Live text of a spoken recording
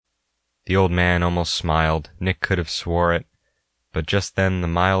The old man almost smiled. Nick could have swore it. But just then the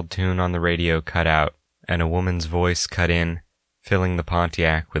mild tune on the radio cut out, and a woman's voice cut in, filling the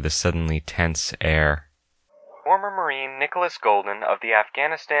Pontiac with a suddenly tense air. Former Marine Nicholas Golden of the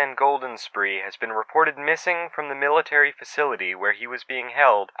Afghanistan Golden Spree has been reported missing from the military facility where he was being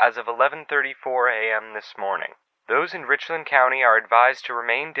held as of 11:34 a.m. this morning. Those in Richland County are advised to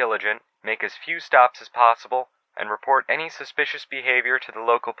remain diligent, make as few stops as possible, and report any suspicious behavior to the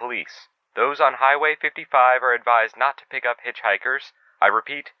local police. Those on Highway 55 are advised not to pick up hitchhikers. I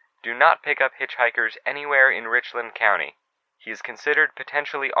repeat, do not pick up hitchhikers anywhere in Richland County. He is considered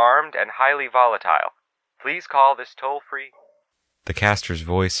potentially armed and highly volatile. Please call this toll-free... The caster's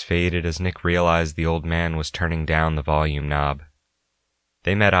voice faded as Nick realized the old man was turning down the volume knob.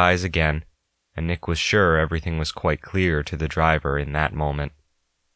 They met eyes again, and Nick was sure everything was quite clear to the driver in that moment.